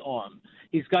great arm.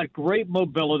 He's got great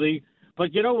mobility.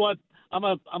 But you know what? I'm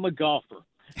a golfer,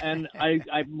 and I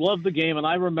love the game. And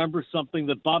I remember something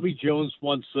that Bobby Jones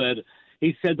once said.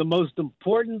 He said the most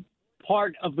important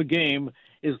part of the game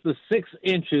is the 6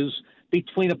 inches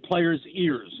between a player's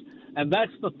ears. And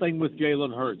that's the thing with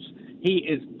Jalen Hurts. He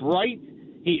is bright.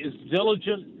 He is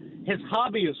diligent. His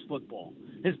hobby is football.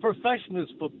 His profession is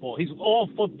football. He's all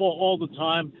football all the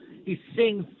time. He's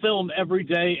seeing film every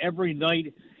day, every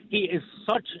night. He is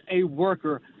such a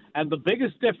worker. And the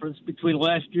biggest difference between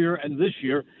last year and this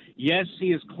year, yes,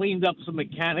 he has cleaned up some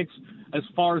mechanics as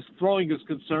far as throwing is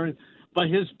concerned, but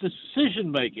his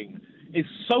decision-making is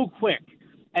so quick,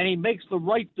 and he makes the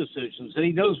right decisions, and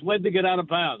he knows when to get out of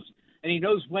bounds, and he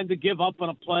knows when to give up on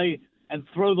a play and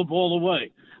throw the ball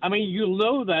away. I mean, you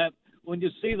know that when you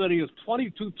see that he has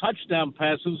 22 touchdown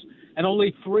passes and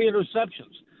only 3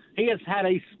 interceptions. He has had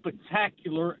a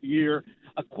spectacular year,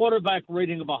 a quarterback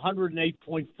rating of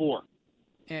 108.4.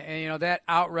 And you know, that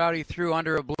out route he threw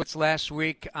under a blitz last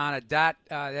week on a dot,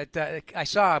 I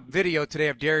saw a video today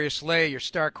of Darius Slay, your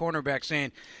star cornerback,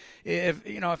 saying, if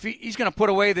he's going to put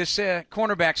away this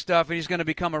cornerback stuff and he's going to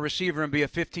become a receiver and be a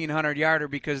 1,500-yarder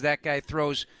because that guy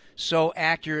throws so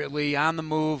accurately on the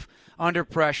move, under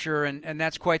pressure, and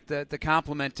that's quite the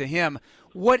compliment to him.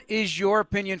 What is your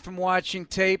opinion from watching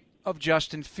tape of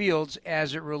Justin Fields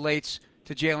as it relates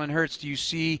to Jalen Hurts? Do you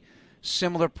see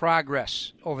similar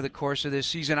progress over the course of this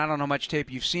season? I don't know how much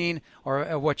tape you've seen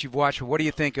or what you've watched, but what do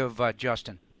you think of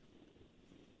Justin?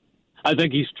 I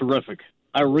think he's terrific.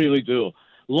 I really do.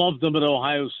 Loved him at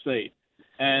Ohio State.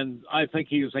 And I think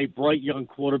he is a bright young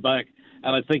quarterback,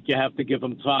 and I think you have to give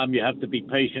him time. You have to be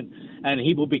patient, and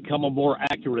he will become a more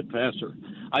accurate passer.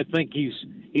 I think he's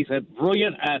a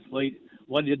brilliant athlete.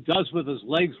 What he does with his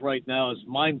legs right now is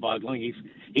mind-boggling.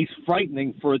 He's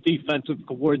frightening for a defensive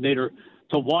coordinator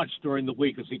to watch during the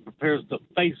week as he prepares to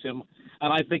face him.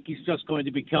 And I think he's just going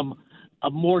to become a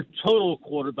more total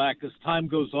quarterback as time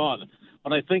goes on.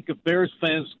 But I think if Bears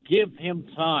fans give him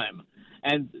time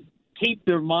and keep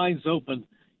their minds open,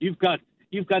 you've got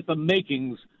the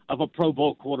makings of a Pro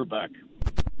Bowl quarterback.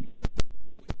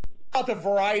 About the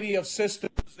variety of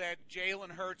systems that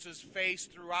Jalen Hurts has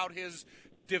faced throughout his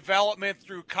development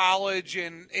through college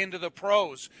and into the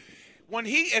pros.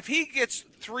 If he gets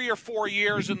 3 or 4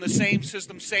 years in the same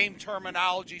system, same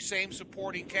terminology, same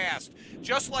supporting cast,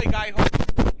 just like I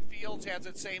hope Fields has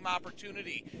that same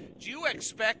opportunity, do you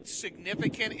expect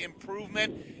significant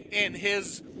improvement in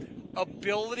his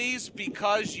abilities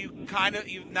because you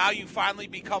finally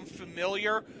become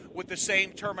familiar with the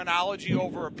same terminology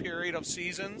over a period of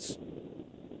seasons?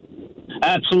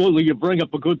 Absolutely. You bring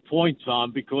up a good point,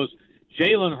 Tom, because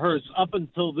Jalen Hurts, up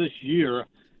until this year,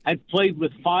 had played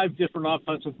with 5 different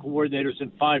offensive coordinators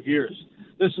in 5 years.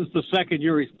 This is the second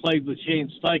year he's played with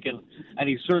Shane Steichen, and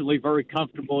he's certainly very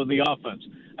comfortable in the offense.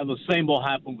 And the same will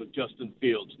happen with Justin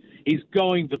Fields. He's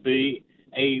going to be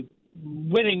a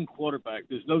winning quarterback.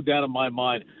 There's no doubt in my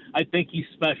mind. I think he's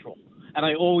special, and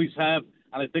I always have,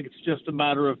 and I think it's just a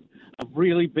matter of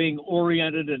really being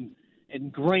oriented and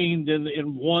ingrained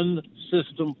in one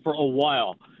system for a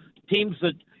while. Teams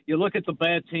that you look at the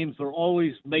bad teams, they're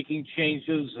always making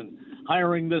changes and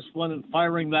hiring this one and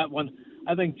firing that one.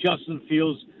 I think Justin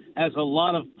Fields has a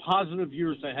lot of positive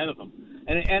years ahead of him.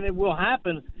 And it will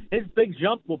happen. His big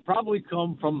jump will probably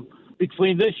come from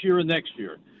between this year and next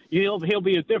year. He'll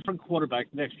be a different quarterback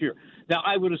next year. Now,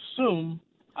 I would assume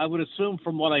I would assume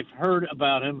from what I've heard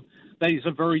about him that he's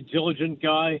a very diligent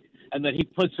guy and that he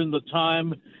puts in the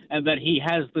time and that he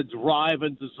has the drive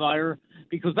and desire,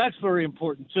 because that's very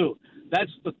important too.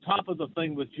 That's the top of the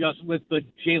thing with the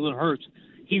Jalen Hurts.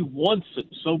 He wants it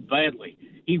so badly.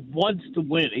 He wants to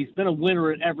win. He's been a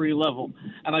winner at every level,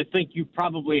 and I think you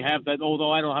probably have that,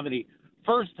 although I don't have any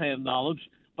firsthand knowledge,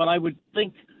 but I would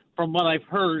think from what I've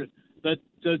heard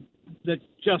that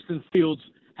Justin Fields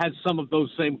has some of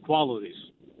those same qualities.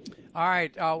 All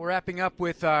right, we're wrapping up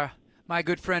with my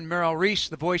good friend Merrill Reese,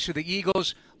 the voice of the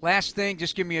Eagles. Last thing,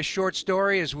 just give me a short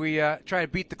story as we try to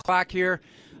beat the clock here.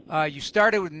 You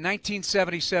started with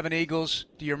 1977 Eagles.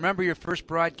 Do you remember your first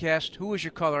broadcast? Who was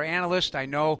your color analyst? I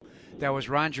know that was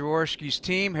Ron Jaworski's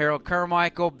team, Harold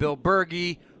Carmichael, Bill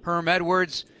Berge, Herm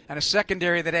Edwards, and a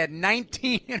secondary that had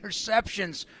 19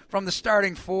 interceptions from the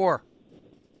starting four.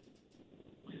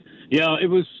 Yeah, it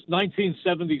was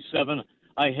 1977.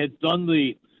 I had done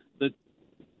the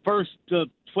first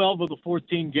 12 of the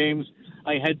 14 games.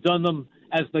 I had done them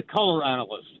as the color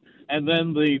analyst, and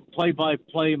then the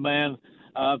play-by-play man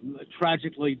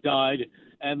tragically died,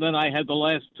 and then I had the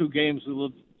last two games of the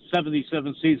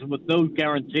 77 season with no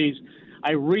guarantees.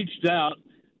 I reached out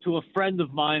to a friend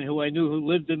of mine who I knew who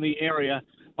lived in the area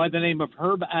by the name of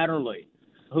Herb Adderley,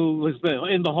 who was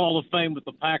in the Hall of Fame with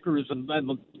the Packers and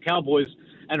the Cowboys,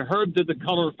 and Herb did the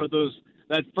color for those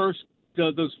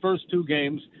first two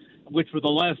games, which were the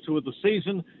last two of the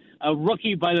season. A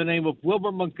rookie by the name of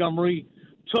Wilbur Montgomery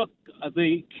took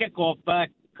the kickoff back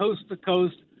coast to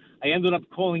coast. I ended up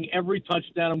calling every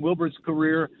touchdown in Wilbur's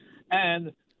career,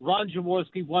 and Ron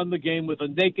Jaworski won the game with a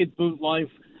naked bootleg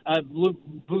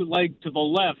to the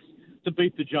left to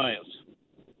beat the Giants.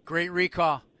 Great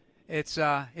recall. It's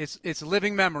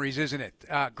living memories, isn't it?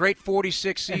 Great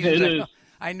 46 seasons. It is.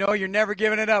 I know you're never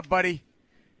giving it up, buddy.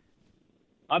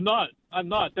 I'm not.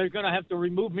 They're going to have to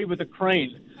remove me with a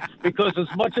crane because as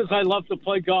much as I love to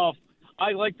play golf,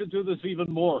 I like to do this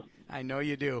even more. I know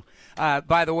you do.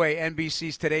 By the way,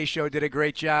 NBC's Today Show did a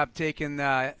great job taking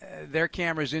their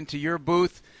cameras into your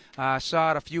booth.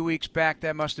 Saw it a few weeks back.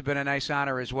 That must have been a nice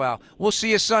honor as well. We'll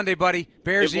see you Sunday, buddy.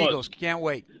 Bears, Eagles. Can't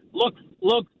wait.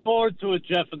 Look forward to it,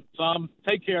 Jeff and Tom.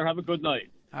 Take care. Have a good night.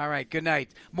 All right, good night.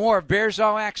 More of Bears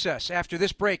All Access after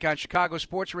this break on Chicago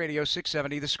Sports Radio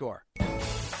 670 The Score.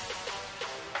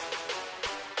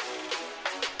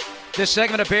 This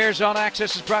segment of Bears All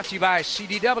Access is brought to you by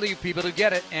CDW, people who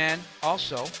get it, and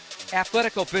also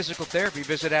Athletico Physical Therapy.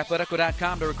 Visit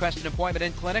athletico.com to request an appointment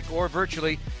in clinic or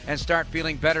virtually and start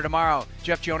feeling better tomorrow.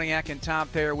 Jeff Joniak and Tom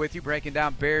Thayer with you, breaking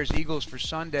down Bears Eagles for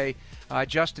Sunday.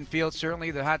 Justin Fields,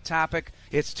 certainly the hot topic.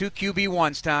 It's two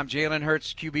QB1s, Tom. Jalen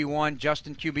Hurts, QB1,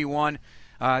 Justin, QB1.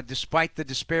 Despite the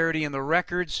disparity in the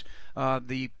records,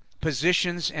 the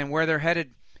positions, and where they're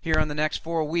headed here on the next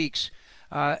 4 weeks,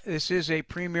 this is a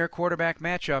premier quarterback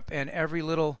matchup, and every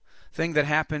little thing that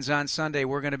happens on Sunday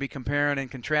we're going to be comparing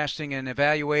and contrasting and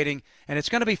evaluating, and it's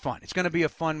going to be fun. It's going to be a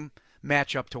fun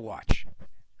matchup to watch.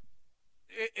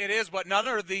 It is, but none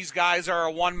of these guys are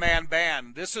a one-man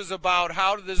band. This is about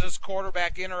how does this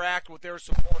quarterback interact with their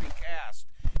supporting cast.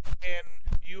 And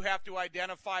you have to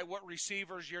identify what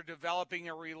receivers you're developing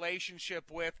a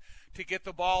relationship with to get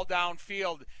the ball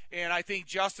downfield. And I think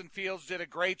Justin Fields did a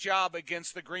great job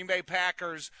against the Green Bay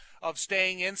Packers of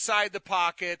staying inside the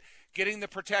pocket, getting the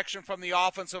protection from the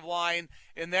offensive line,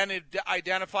 and then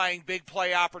identifying big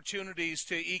play opportunities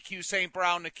to EQ St.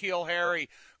 Brown, N'Keal Harry,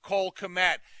 Cole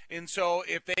Kmet. And so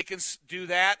if they can do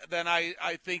that, then I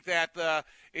think that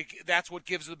that's what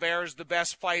gives the Bears the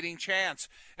best fighting chance.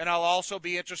 And I'll also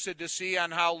be interested to see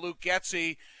on how Luke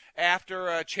Getsy, after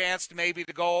a chance to maybe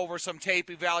to go over some tape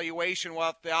evaluation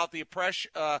without the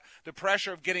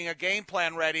pressure of getting a game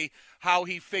plan ready, how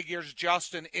he figures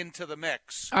Justin into the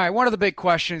mix. All right, one of the big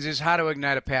questions is how to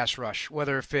ignite a pass rush,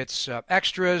 whether if it's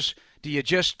extras, do you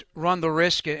just run the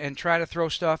risk and try to throw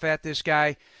stuff at this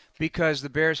guy, because the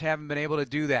Bears haven't been able to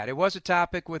do that. It was a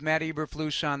topic with Matt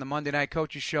Eberflus on the Monday Night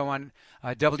Coaches Show on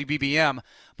WBBM,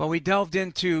 but we delved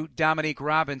into Dominique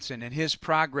Robinson and his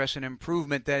progress and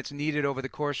improvement that's needed over the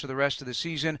course of the rest of the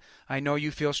season. I know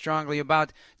you feel strongly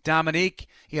about Dominique.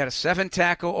 He had a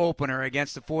 7-tackle opener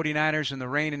against the 49ers in the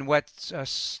rain and wet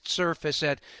surface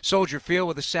at Soldier Field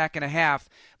with a sack and a half,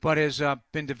 but has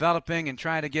been developing and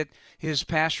trying to get his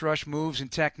pass rush moves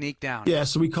and technique down. Yeah,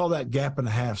 so we call that gap and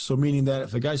a half. So meaning that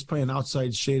if the guy's playing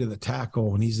outside shade of the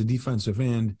tackle and he's a defensive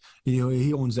end, he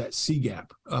owns that C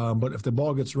gap. But if the the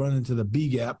ball gets run into the B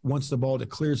gap, once the ball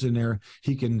clears in there,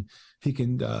 he can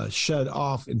shed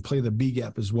off and play the B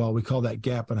gap as well. We call that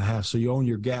gap and a half. So you own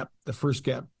your gap. The first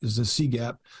gap is the C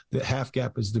gap. The half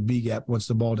gap is the B gap. Once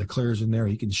the ball declares in there,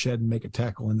 he can shed and make a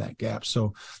tackle in that gap.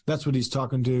 So that's what he's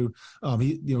talking to.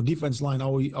 Defense line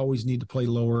always need to play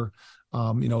lower.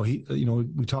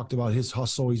 We talked about his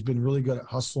hustle. He's been really good at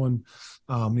hustling,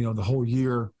 the whole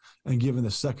year and giving the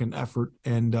second effort.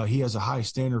 And he has a high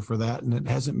standard for that. And it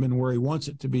hasn't been where he wants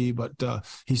it to be, but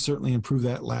he certainly improved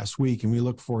that last week. And we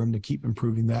look for him to keep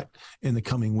improving that in the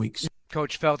coming weeks.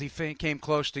 Coach felt he came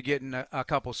close to getting a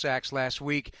couple sacks last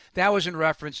week. That was in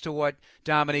reference to what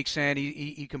Dominique's saying.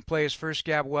 He can play his first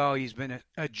gap well. He's been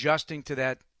adjusting to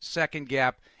that second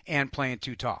gap and playing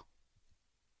too tall.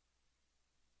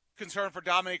 Concern for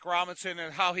Dominique Robinson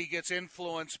and how he gets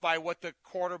influenced by what the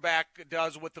quarterback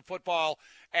does with the football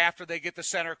after they get the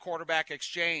center quarterback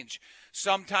exchange.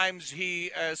 Sometimes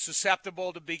he is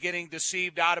susceptible to be getting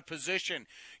deceived out of position.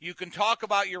 You can talk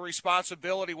about your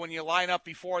responsibility when you line up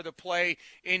before the play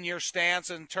in your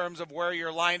stance in terms of where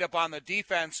you're lined up on the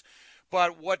defense.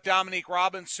 But what Dominique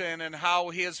Robinson and how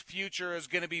his future is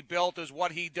going to be built is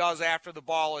what he does after the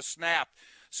ball is snapped.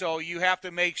 So you have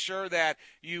to make sure that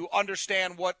you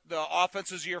understand what the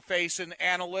offenses you're facing,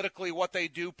 analytically what they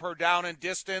do per down and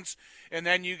distance, and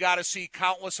then you got to see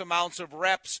countless amounts of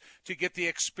reps to get the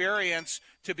experience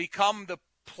to become the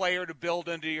player to build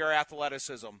into your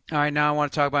athleticism. All right, now I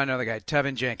want to talk about another guy,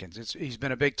 Tevin Jenkins. He's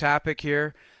been a big topic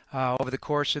here over the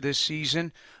course of this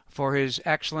season for his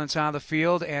excellence on the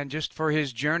field and just for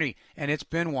his journey, and it's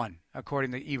been one,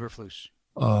 according to Eberflus.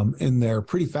 In there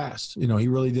pretty fast. He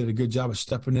really did a good job of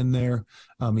stepping in there.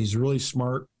 He's really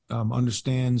smart,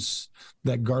 understands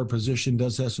that guard position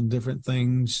does have some different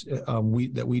things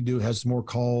that we do, has more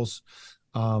calls,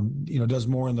 does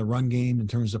more in the run game in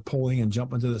terms of pulling and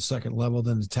jumping to the second level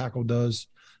than the tackle does.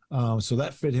 So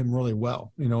that fit him really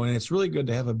well, and it's really good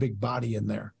to have a big body in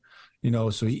there,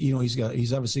 so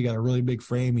he's obviously got a really big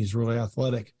frame. He's really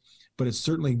athletic, but it's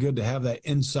certainly good to have that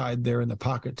inside there in the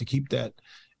pocket to keep that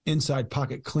inside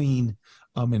pocket clean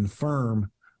and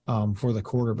firm for the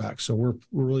quarterback. So we're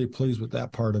really pleased with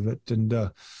that part of it.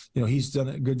 And, he's done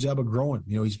a good job of growing.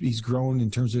 He's grown in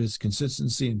terms of his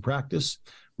consistency in practice,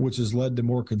 which has led to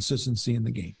more consistency in the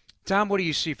game. Tom, what do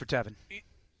you see for Tevin?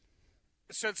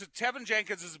 Since Tevin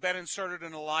Jenkins has been inserted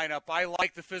in the lineup, I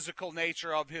like the physical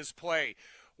nature of his play.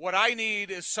 What I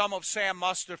need is some of Sam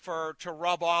Mustipher to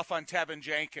rub off on Tevin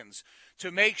Jenkins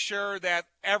to make sure that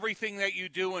everything that you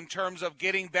do in terms of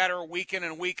getting better week in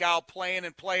and week out, playing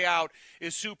and play out,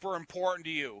 is super important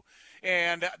to you.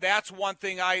 And that's one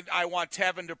thing I want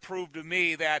Tevin to prove to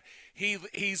me, that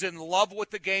he's in love with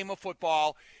the game of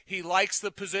football, he likes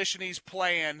the position he's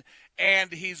playing,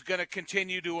 and he's going to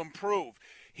continue to improve.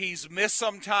 He's missed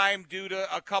some time due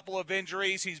to a couple of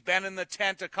injuries. He's been in the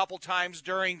tent a couple times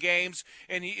during games.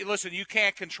 And, listen, you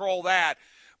can't control that.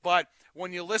 But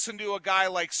when you listen to a guy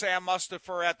like Sam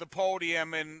Mustipher at the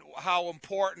podium and how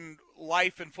important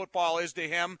life and football is to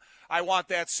him, I want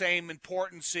that same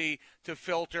importancy to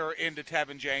filter into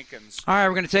Tevin Jenkins. All right,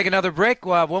 we're going to take another break.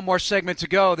 We'll have one more segment to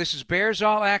go. This is Bears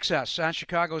All Access on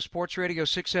Chicago Sports Radio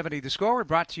 670 The Score. We're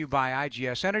brought to you by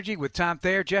IGS Energy with Tom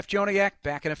Thayer, Jeff Joniak.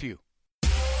 Back in a few.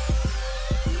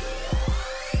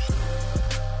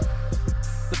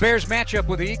 The Bears matchup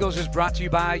with the Eagles is brought to you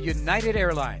by United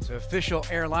Airlines, official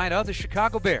airline of the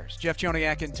Chicago Bears. Jeff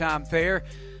Joniak and Tom Thayer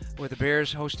with the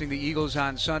Bears hosting the Eagles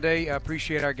on Sunday.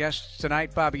 Appreciate our guests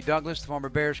tonight, Bobby Douglas, the former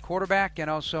Bears quarterback, and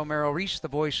also Merrill Reese, the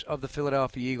voice of the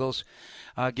Philadelphia Eagles,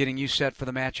 getting you set for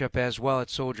the matchup as well at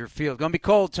Soldier Field. Going to be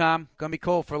cold, Tom. Going to be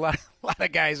cold for a lot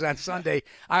of guys on Sunday.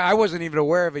 I wasn't even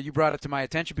aware of it. You brought it to my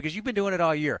attention because you've been doing it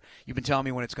all year. You've been telling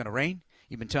me when it's going to rain.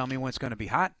 You've been telling me when it's going to be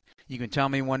hot. You can tell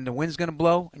me when the wind's going to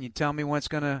blow, and you tell me when it's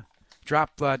going to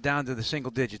drop down to the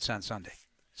single digits on Sunday.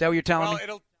 Is that what you're telling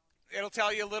me? It'll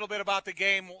tell you a little bit about the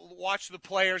game. Watch the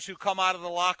players who come out of the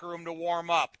locker room to warm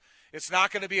up. It's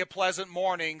not going to be a pleasant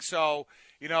morning, so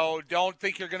don't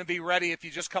think you're going to be ready if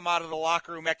you just come out of the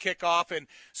locker room at kickoff. And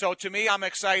so to me, I'm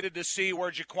excited to see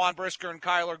where Jaquan Brisker and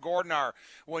Kyler Gordon are.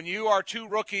 When you are two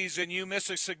rookies and you miss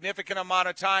a significant amount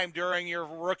of time during your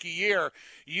rookie year,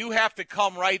 you have to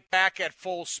come right back at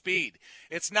full speed.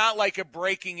 It's not like a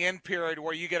breaking in period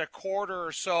where you get a quarter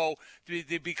or so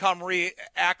to become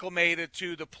reacclimated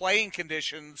to the playing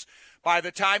conditions. By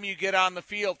the time you get on the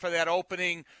field for that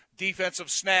opening defensive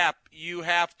snap, you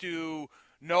have to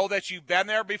know that you've been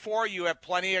there before, you have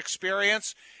plenty of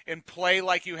experience, and play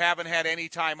like you haven't had any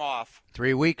time off.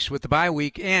 3 weeks with the bye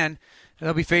week, and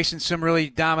they'll be facing some really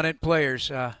dominant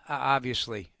players,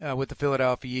 obviously, with the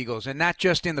Philadelphia Eagles. And not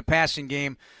just in the passing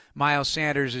game. Miles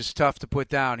Sanders is tough to put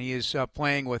down. He is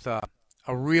playing with a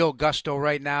real gusto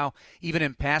right now, even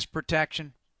in pass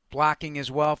protection, blocking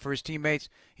as well for his teammates.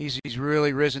 He's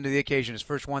really risen to the occasion. His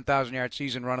first 1,000-yard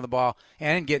season running the ball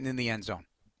and getting in the end zone.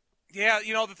 Yeah,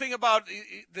 the thing about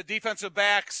the defensive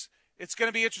backs, it's going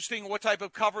to be interesting what type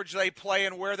of coverage they play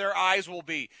and where their eyes will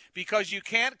be, because you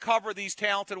can't cover these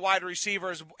talented wide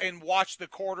receivers and watch the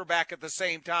quarterback at the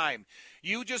same time.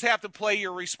 You just have to play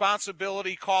your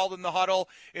responsibility called in the huddle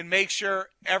and make sure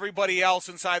everybody else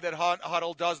inside that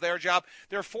huddle does their job.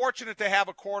 They're fortunate to have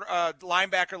a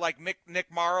linebacker like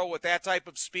Nick Morrow with that type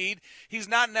of speed. He's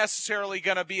not necessarily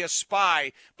going to be a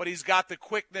spy, but he's got the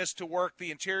quickness to work the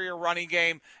interior running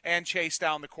game and chase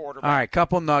down the quarterback. All right,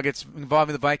 couple nuggets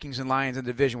involving the Vikings and Lions in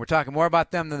the division. We're talking more about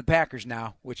them than the Packers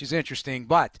now, which is interesting,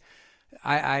 but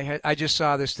I just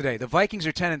saw this today. The Vikings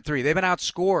are 10-3. They've been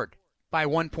outscored by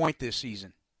 1 point this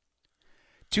season.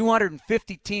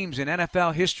 250 teams in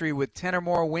NFL history with 10 or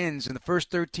more wins in the first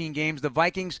 13 games. The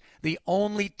Vikings, the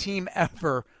only team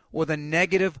ever with a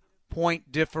negative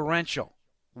point differential.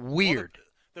 Weird. Well,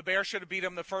 the Bears should have beat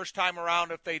them the first time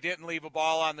around if they didn't leave a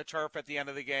ball on the turf at the end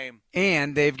of the game.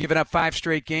 And they've given up 5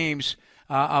 straight games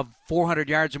of 400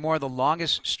 yards or more, the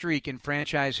longest streak in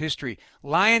franchise history.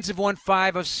 Lions have won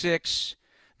 5 of 6.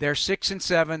 They're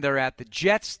 6-7. They're at the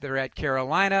Jets. They're at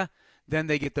Carolina. Then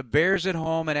they get the Bears at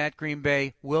home and at Green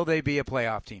Bay. Will they be a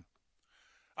playoff team?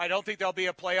 I don't think they'll be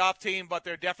a playoff team, but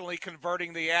they're definitely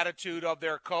converting the attitude of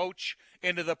their coach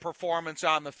into the performance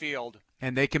on the field.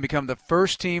 And they can become the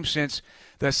first team since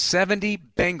the 70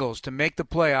 Bengals to make the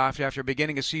playoffs after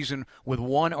beginning a season with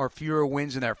 1 or fewer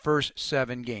wins in their first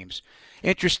 7 games.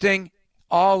 Interesting,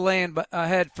 all laying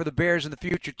ahead for the Bears in the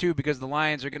future, too, because the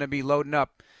Lions are going to be loading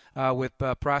up with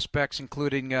prospects,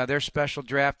 including their special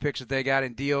draft picks that they got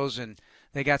in deals, and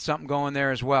they got something going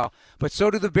there as well. But so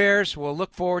do the Bears. We'll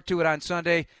look forward to it on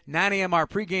Sunday, 9 a.m. our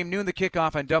pregame, noon the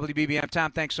kickoff on WBBM.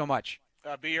 Tom, thanks so much.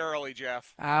 Be early,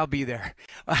 Jeff. I'll be there.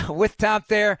 With Tom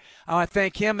Thayer, I want to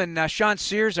thank him and Sean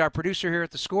Sears, our producer here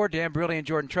at The Score, Dan Brilli and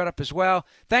Jordan Trudup as well.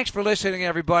 Thanks for listening,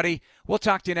 everybody. We'll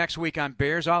talk to you next week on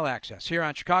Bears All Access here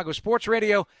on Chicago Sports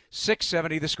Radio,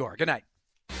 670 The Score. Good night.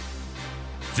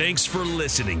 Thanks for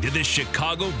listening to this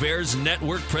Chicago Bears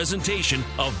Network presentation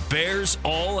of Bears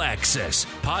All Access.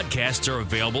 Podcasts are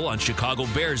available on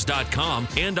chicagobears.com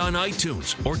and on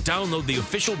iTunes, or download the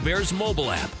official Bears mobile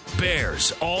app.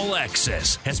 Bears All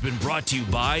Access has been brought to you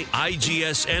by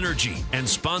IGS Energy and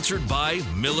sponsored by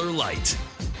Miller Lite.